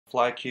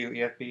FlyQ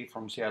EFB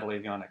from Seattle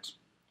Avionics.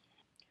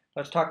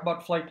 Let's talk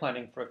about flight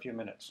planning for a few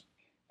minutes.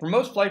 For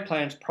most flight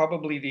plans,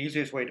 probably the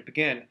easiest way to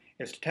begin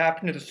is to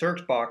tap into the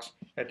search box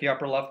at the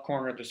upper left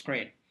corner of the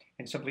screen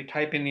and simply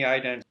type in the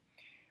ident.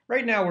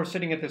 Right now we're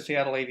sitting at the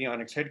Seattle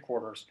Avionics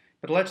headquarters,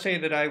 but let's say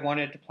that I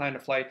wanted to plan a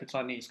flight that's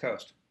on the East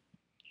Coast.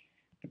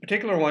 The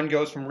particular one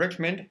goes from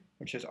Richmond,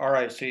 which is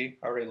RIC,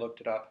 I already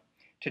looked it up,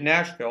 to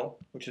Nashville,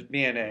 which is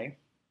BNA.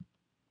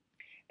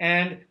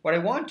 And what I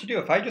want to do,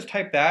 if I just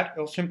type that,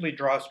 it'll simply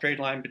draw a straight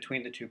line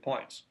between the 2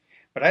 points.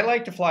 But I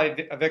like to fly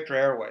a Victor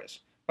Airways,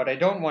 but I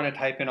don't want to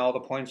type in all the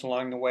points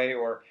along the way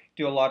or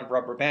do a lot of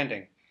rubber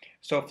banding.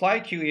 So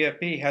FlyQ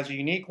EFB has a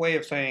unique way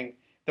of saying,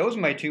 those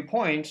are my 2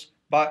 points,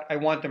 but I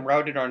want them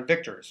routed on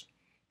Victors.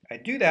 I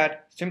do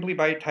that simply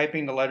by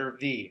typing the letter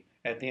V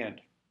at the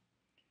end.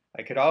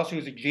 I could also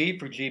use a G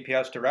for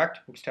GPS Direct,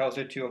 which tells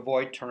it to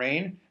avoid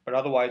terrain, but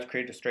otherwise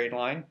create a straight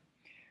line.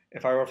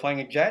 If I were flying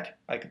a jet,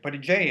 I could put a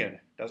J in.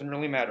 Doesn't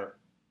really matter.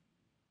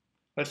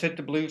 Let's hit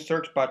the blue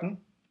search button.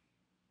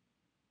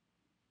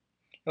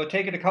 It'll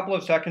take it a couple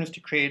of seconds to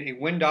create a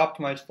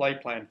wind-optimized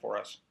flight plan for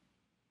us.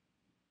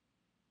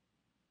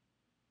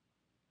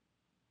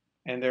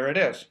 And there it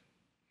is.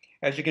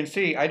 As you can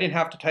see, I didn't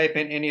have to type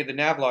in any of the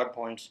navlog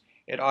points.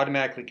 It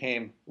automatically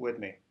came with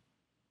me.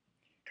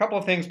 A couple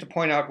of things to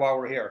point out while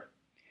we're here.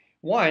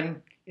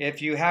 One,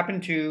 if you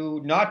happen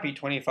to not be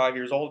 25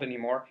 years old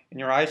anymore and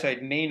your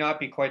eyesight may not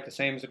be quite the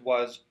same as it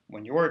was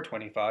when you were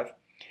 25,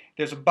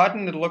 there's a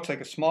button that looks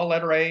like a small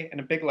letter A and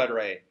a big letter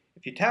A.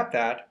 If you tap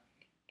that,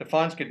 the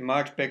fonts get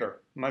much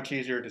bigger, much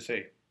easier to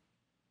see.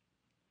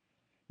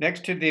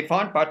 Next to the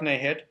font button I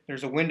hit,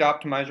 there's a wind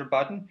optimizer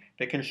button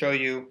that can show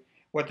you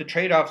what the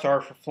trade-offs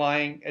are for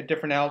flying at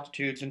different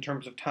altitudes in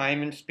terms of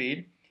time and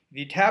speed. If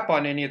you tap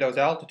on any of those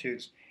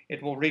altitudes,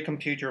 it will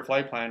recompute your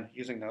flight plan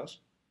using those.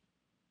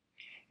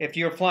 If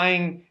you're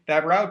flying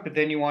that route but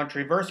then you want to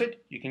reverse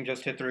it, you can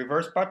just hit the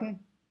reverse button,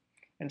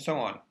 and so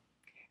on.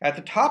 At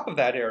the top of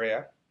that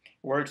area,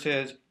 where it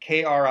says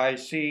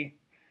KRIC,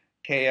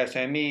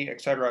 KSME,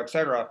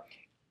 etc.,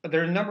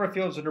 there are a number of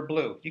fields that are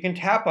blue. You can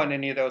tap on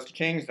any of those to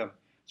change them.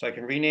 So I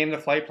can rename the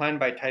flight plan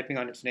by typing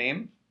on its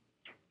name.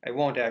 I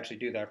won't actually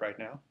do that right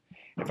now.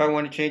 If I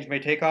want to change my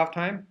takeoff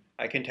time,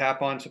 I can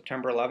tap on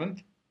September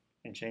 11th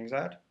and change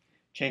that.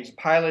 Change the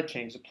pilot,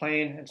 change the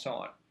plane, and so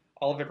on.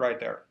 All of it right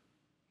there.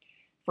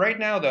 Right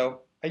now,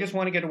 though, I just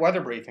want to get a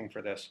weather briefing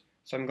for this.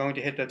 So I'm going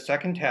to hit that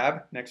second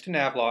tab next to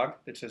Navlog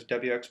that says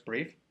WX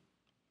Brief.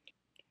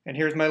 And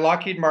here's my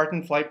Lockheed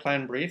Martin flight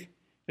plan brief.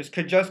 This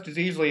could just as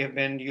easily have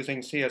been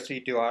using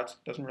CSC DUATS,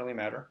 doesn't really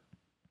matter.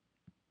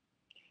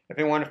 If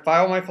I want to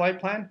file my flight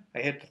plan, I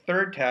hit the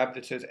third tab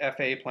that says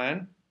FA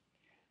Plan.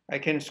 I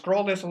can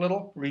scroll this a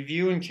little,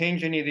 review and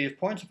change any of these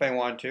points if I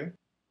want to.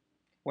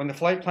 When the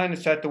flight plan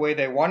is set the way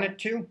they want it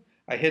to,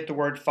 I hit the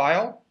word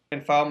File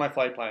and file my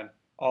flight plan,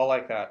 all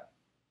like that.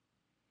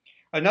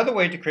 Another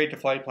way to create the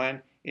flight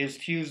plan is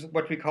to use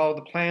what we call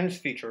the Plans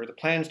feature, or the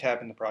Plans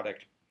tab in the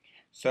product.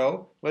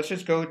 So let's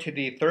just go to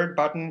the third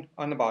button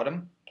on the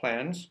bottom,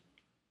 Plans.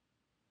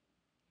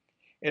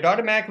 It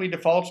automatically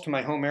defaults to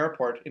my home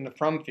airport in the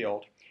From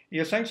field.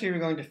 You essentially are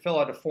going to fill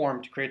out a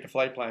form to create the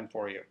flight plan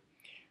for you.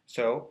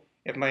 So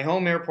if my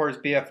home airport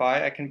is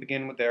BFI, I can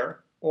begin with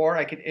there, or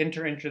I could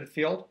enter into the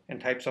field and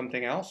type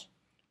something else,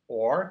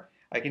 or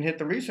I can hit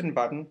the Recent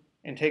button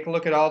and take a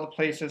look at all the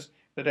places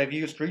that I've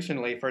used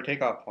recently for a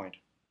takeoff point.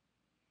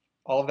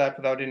 All of that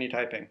without any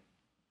typing.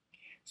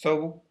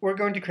 So we're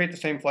going to create the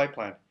same flight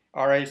plan,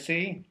 RIC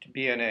to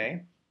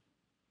BNA.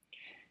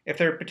 If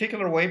there are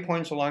particular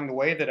waypoints along the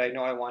way that I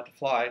know I want to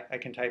fly, I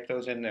can type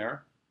those in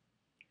there.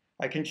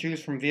 I can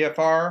choose from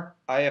VFR,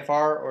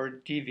 IFR,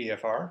 or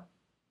DVFR.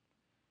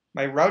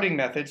 My routing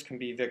methods can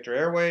be Victor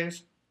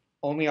Airways,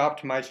 only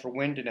optimized for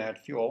wind and add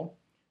fuel,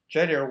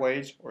 Jet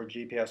Airways, or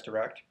GPS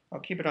Direct. I'll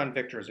keep it on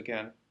Victors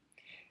again.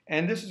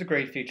 And this is a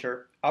great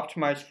feature,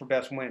 optimized for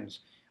best winds.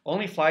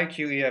 Only FlyQ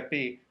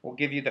EFB will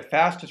give you the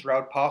fastest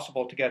route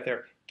possible to get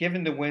there,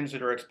 given the winds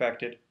that are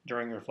expected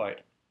during your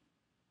flight.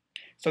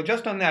 So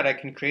just on that, I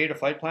can create a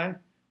flight plan,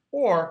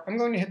 or I'm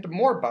going to hit the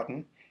More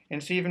button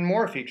and see even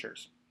more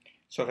features.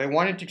 So if I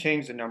wanted to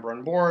change the number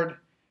on board,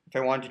 if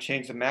I wanted to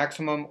change the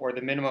maximum or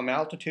the minimum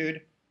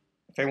altitude,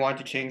 if I want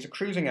to change the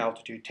cruising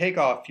altitude,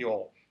 takeoff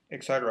fuel,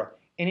 etc.,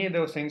 any of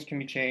those things can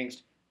be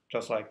changed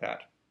just like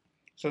that.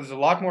 So there's a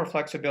lot more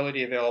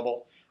flexibility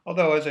available,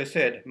 although, as I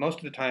said, most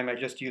of the time I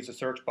just use the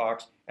search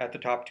box at the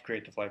top to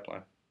create the flight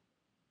plan.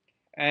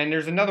 And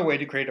there's another way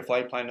to create a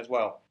flight plan as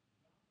well.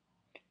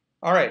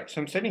 All right, so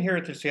I'm sitting here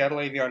at the Seattle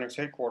Avionics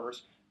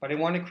headquarters, but I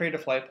want to create a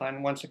flight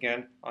plan once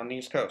again on the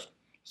East Coast.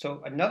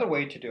 So another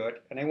way to do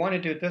it, and I want to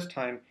do it this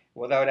time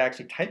without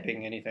actually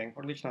typing anything,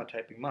 or at least not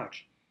typing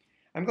much.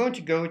 I'm going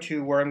to go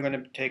to where I'm going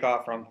to take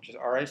off from, which is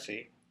RIC,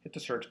 hit the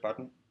search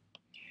button.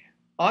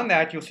 On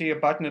that, you'll see a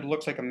button that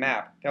looks like a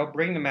map. That'll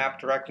bring the map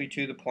directly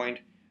to the point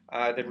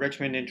that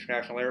Richmond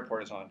International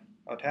Airport is on.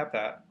 I'll tap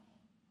that.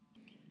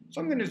 So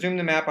I'm going to zoom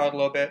the map out a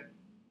little bit.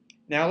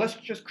 Now let's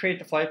just create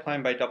the flight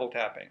plan by double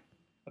tapping.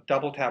 I'll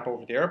double tap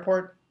over the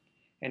airport,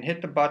 and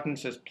hit the button that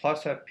says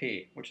plus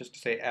FP, which is to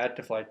say add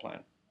to flight plan.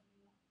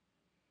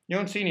 You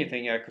don't see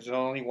anything yet because there's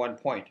only one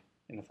point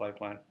in the flight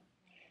plan.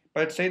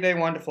 But say they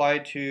want to fly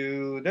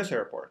to this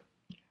airport.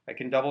 I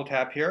can double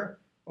tap here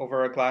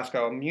over a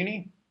Glasgow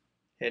Muni,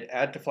 hit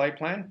add to flight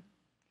plan.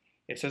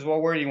 It says,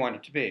 well, where do you want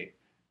it to be?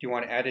 Do you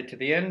want to add it to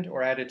the end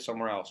or add it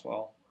somewhere else?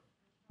 Well,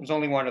 there's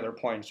only one other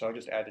point, so I'll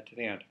just add it to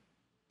the end.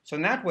 So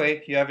in that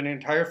way, you have an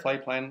entire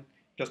flight plan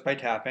just by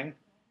tapping.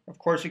 Of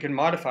course, you can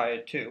modify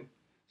it too.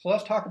 So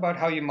let's talk about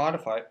how you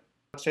modify it.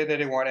 Let's say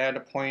that I want to add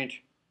a point,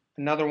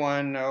 another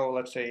one,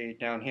 let's say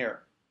down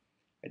here.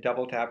 I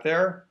double tap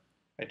there.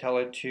 I tell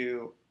it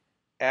to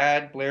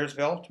add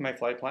Blairsville to my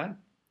flight plan.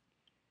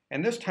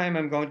 And this time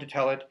I'm going to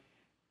tell it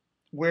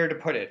where to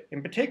put it.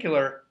 In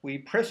particular, we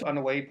press on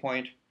the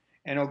waypoint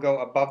and it'll go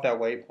above that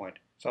waypoint.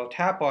 So I'll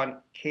tap on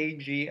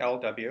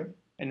KGLW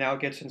and now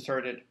it gets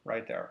inserted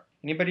right there.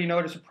 Anybody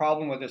notice a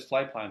problem with this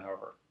flight plan,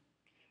 however?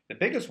 The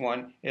biggest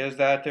one is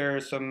that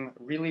there's some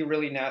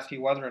really nasty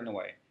weather in the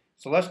way.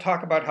 So let's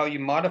talk about how you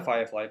modify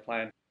a flight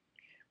plan.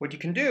 What you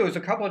can do is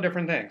a couple of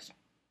different things.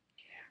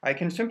 I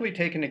can simply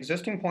take an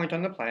existing point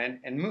on the plan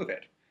and move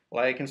it.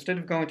 Like instead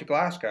of going to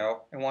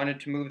Glasgow, I wanted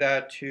to move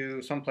that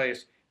to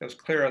someplace that was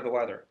clear of the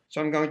weather.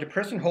 So I'm going to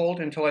press and hold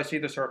until I see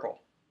the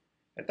circle.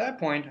 At that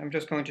point, I'm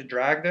just going to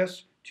drag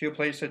this to a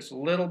place that's a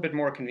little bit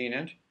more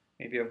convenient,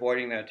 maybe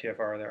avoiding that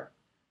TFR there,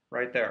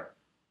 right there.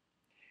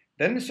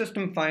 Then the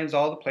system finds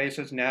all the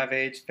places, nav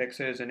aids,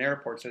 fixes, and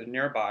airports that are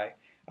nearby.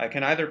 I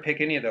can either pick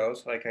any of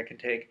those, like I can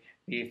take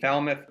the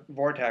Falmouth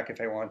Vortac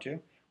if I want to,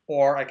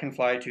 or I can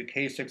fly to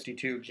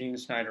K62 Gene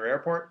Snyder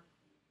Airport,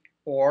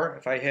 or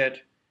if I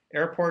hit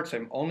airports,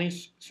 I'm only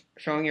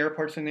showing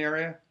airports in the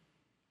area.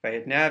 If I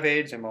hit nav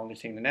aids, I'm only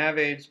seeing the nav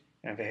aids,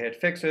 and if I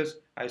hit fixes,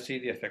 I see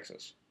the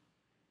affixes.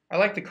 I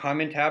like the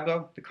comment tab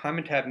though. The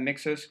comment tab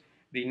mixes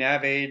the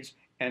nav aids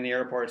and the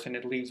airports, and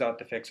it leaves out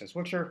the fixes,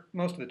 which are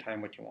most of the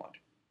time what you want.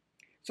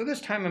 So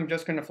this time I'm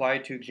just going to fly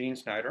to Gene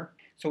Snyder.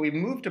 So we've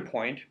moved a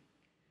point,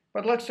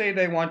 but let's say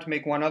they want to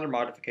make one other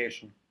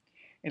modification.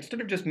 Instead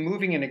of just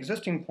moving an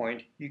existing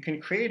point, you can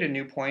create a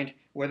new point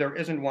where there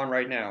isn't one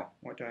right now.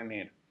 What do I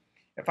mean?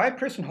 If I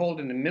press and hold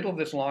in the middle of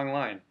this long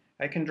line,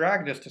 I can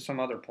drag this to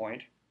some other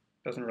point.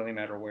 Doesn't really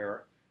matter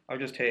where. I'll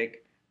just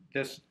take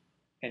this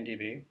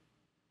NDB.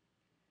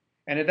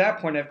 And at that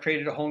point, I've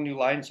created a whole new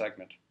line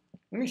segment.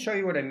 Let me show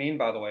you what I mean,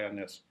 by the way, on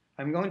this.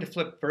 I'm going to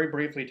flip very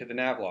briefly to the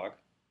navlog.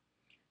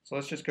 So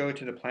let's just go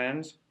to the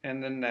plans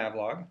and the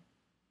navlog.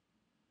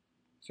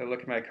 So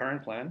look at my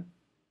current plan,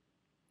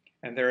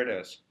 and there it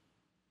is.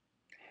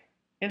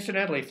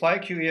 Incidentally,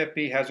 FlyQ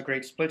EFB has a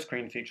great split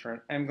screen feature,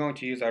 and I'm going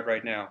to use that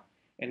right now.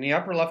 In the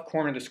upper left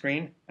corner of the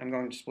screen, I'm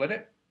going to split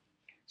it.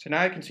 So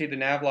now I can see the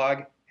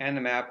navlog and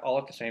the map all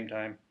at the same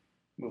time.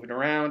 Move it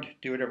around,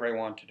 do whatever I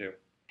want to do.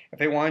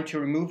 If I wanted to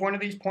remove one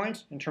of these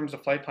points in terms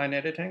of flight plan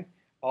editing,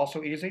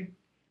 also easy.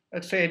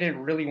 Let's say I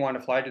didn't really want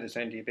to fly to this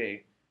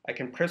NDB. I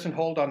can press and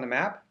hold on the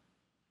map,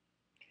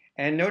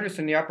 and notice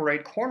in the upper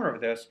right corner of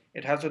this,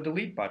 it has a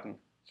delete button.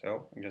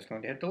 So I'm just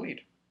going to hit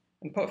delete,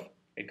 and poof,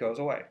 it goes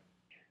away.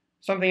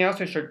 Something else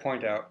I should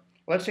point out.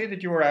 Let's say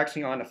that you were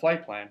actually on a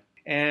flight plan,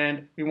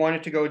 and we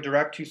wanted to go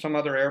direct to some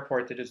other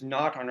airport that is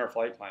not on our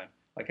flight plan.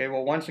 Okay,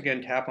 well, once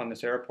again, tap on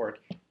this airport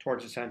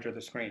towards the center of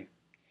the screen.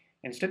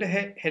 Instead of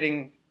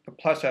hitting the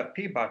plus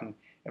FP button,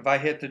 if I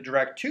hit the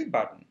direct to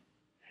button,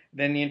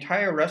 then the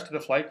entire rest of the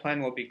flight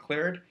plan will be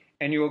cleared,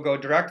 and you will go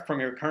direct from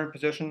your current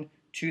position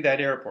to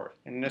that airport.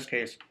 In this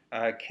case,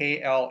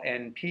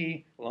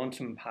 KLNP,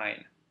 Lonesome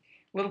Pine.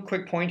 Little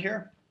quick point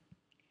here.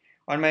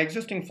 On my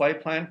existing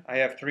flight plan, I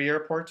have 3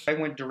 airports. I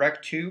went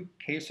direct to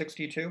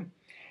K62.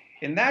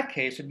 In that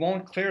case, it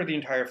won't clear the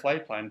entire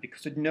flight plan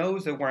because it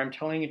knows that where I'm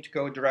telling it to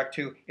go direct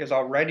to is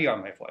already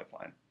on my flight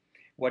plan.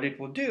 What it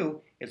will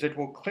do is it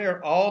will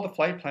clear all the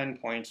flight plan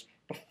points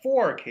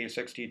before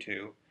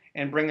K62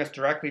 and bring us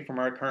directly from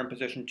our current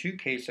position to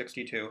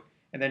K62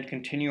 and then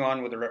continue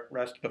on with the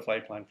rest of the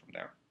flight plan from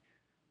there.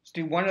 Let's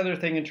do one other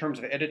thing in terms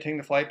of editing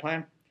the flight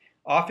plan.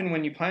 Often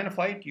when you plan a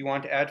flight, you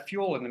want to add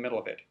fuel in the middle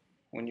of it.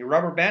 When you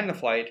rubber band the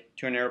flight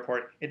to an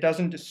airport, it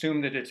doesn't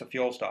assume that it's a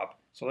fuel stop,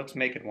 so let's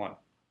make it one.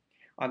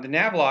 On the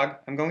navlog,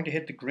 I'm going to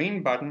hit the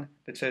green button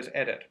that says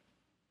Edit.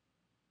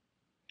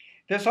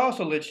 This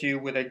also lets you,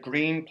 with a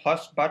green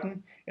plus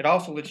button, it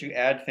also lets you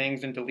add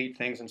things and delete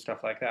things and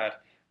stuff like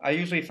that. I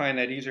usually find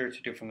that easier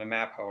to do from the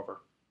map,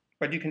 however,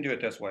 but you can do it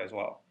this way as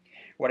well.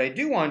 What I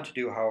do want to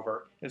do,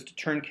 however, is to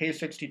turn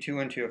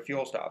K62 into a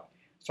fuel stop.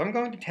 So I'm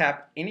going to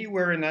tap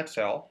anywhere in that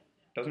cell,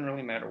 doesn't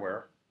really matter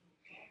where.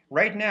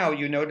 Right now,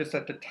 you notice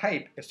that the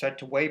type is set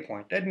to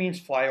waypoint. That means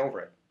fly over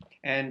it.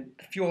 And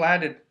the fuel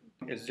added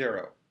is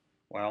 0.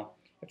 Well,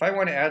 if I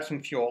want to add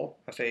some fuel,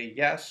 I'll say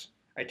yes.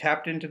 I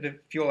tapped into the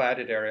fuel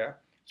added area,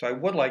 so I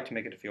would like to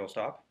make it a fuel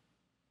stop.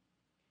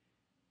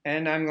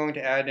 And I'm going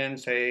to add in,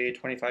 say,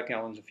 25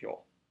 gallons of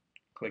fuel.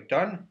 Click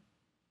Done,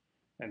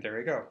 and there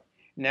we go.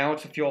 Now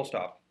it's a fuel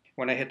stop.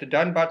 When I hit the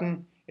Done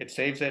button, it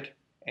saves it,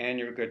 and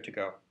you're good to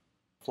go.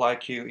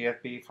 FlyQ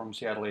EFB from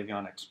Seattle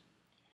Avionics.